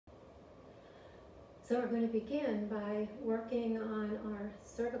So we're going to begin by working on our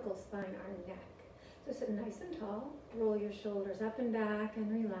cervical spine, our neck. So sit nice and tall, roll your shoulders up and back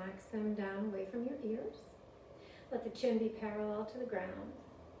and relax them down away from your ears. Let the chin be parallel to the ground.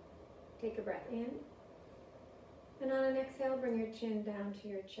 Take a breath in. And on an exhale, bring your chin down to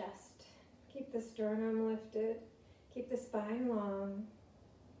your chest. Keep the sternum lifted. Keep the spine long.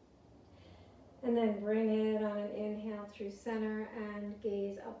 And then bring it on an inhale through center and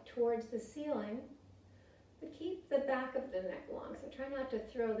gaze up towards the ceiling. But keep the back of the neck long. So try not to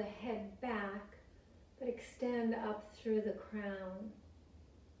throw the head back, but extend up through the crown.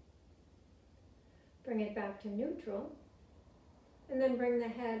 Bring it back to neutral. And then bring the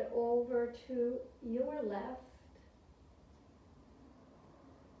head over to your left.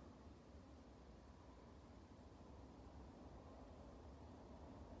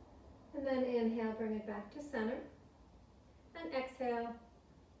 And then inhale, bring it back to center. And exhale,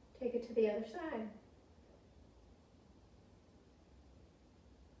 take it to the other side.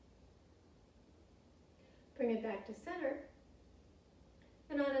 Bring it back to center.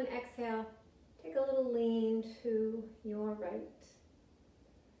 And on an exhale, take a little lean to your right.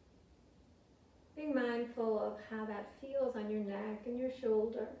 Being mindful of how that feels on your neck and your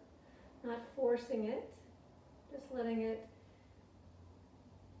shoulder. Not forcing it, just letting it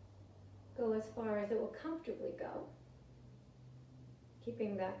go as far as it will comfortably go.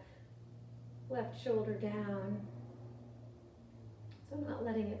 Keeping the left shoulder down, so not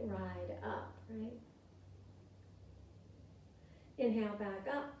letting it ride up, right? Inhale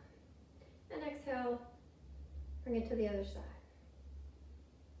back up, and exhale, bring it to the other side.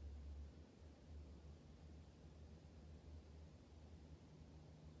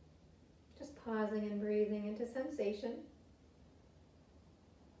 Just pausing and breathing into sensation.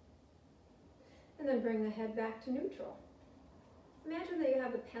 And then bring the head back to neutral. Imagine that you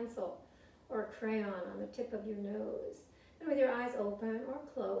have a pencil or a crayon on the tip of your nose. And with your eyes open or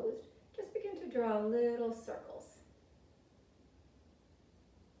closed, just begin to draw little circles.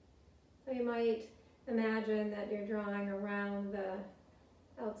 So you might imagine that you're drawing around the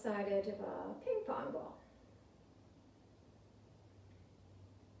outside edge of a ping pong ball.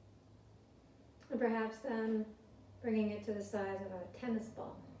 And perhaps then bringing it to the size of a tennis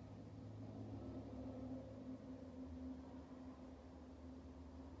ball.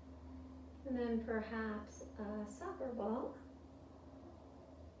 And then perhaps a soccer ball.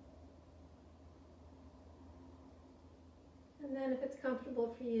 And then if it's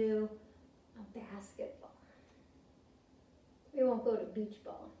comfortable for you, a basketball. We won't go to beach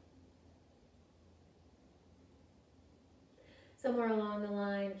ball. Somewhere along the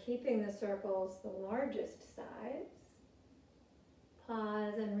line, keeping the circles the largest size,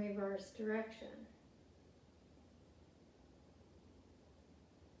 pause and reverse direction.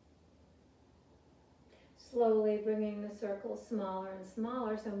 Slowly bringing the circle smaller and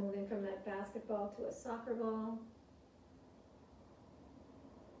smaller, so moving from that basketball to a soccer ball.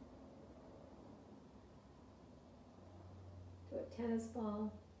 To a tennis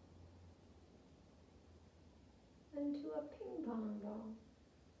ball. And to a ping pong ball.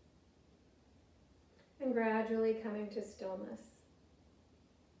 And gradually coming to stillness.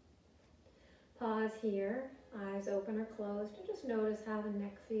 Pause here, eyes open or closed, and just notice how the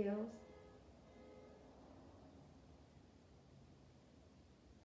neck feels.